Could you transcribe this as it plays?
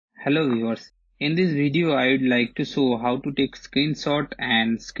Hello viewers, in this video I would like to show how to take screenshot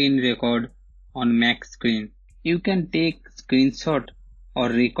and screen record on Mac screen. You can take screenshot or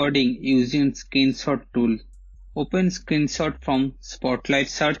recording using screenshot tool. Open screenshot from Spotlight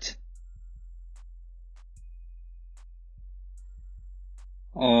search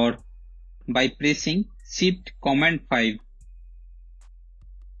or by pressing Shift Command 5.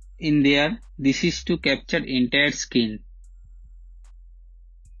 In there, this is to capture entire screen.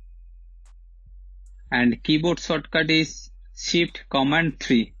 And keyboard shortcut is Shift Command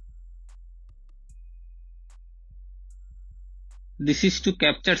 3. This is to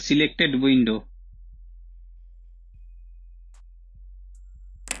capture selected window.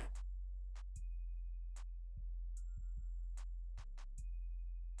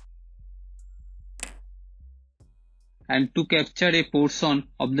 And to capture a portion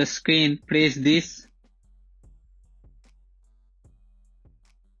of the screen, press this.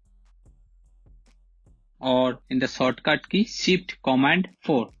 Or in the shortcut key, Shift Command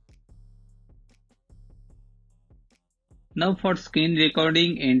 4. Now for screen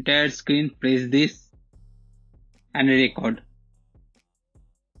recording entire screen, press this and record.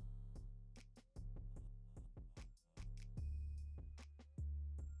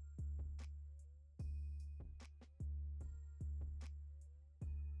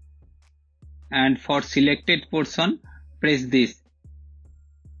 And for selected portion, press this.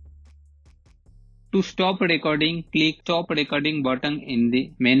 To stop recording, click Stop Recording button in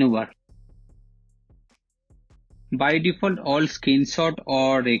the menu bar. By default, all screenshot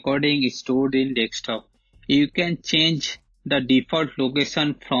or recording is stored in desktop. You can change the default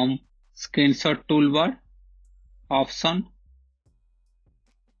location from Screenshot toolbar, Option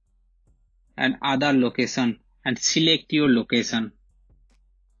and Other location and select your location.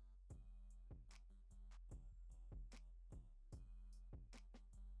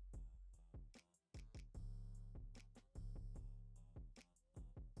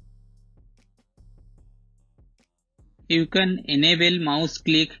 You can enable mouse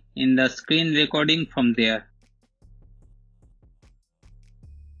click in the screen recording from there.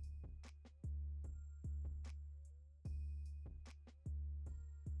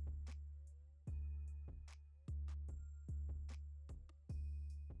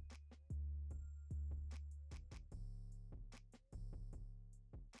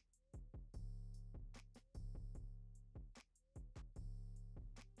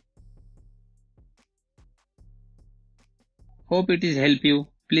 Hope it is help you.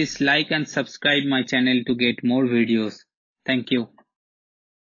 Please like and subscribe my channel to get more videos. Thank you.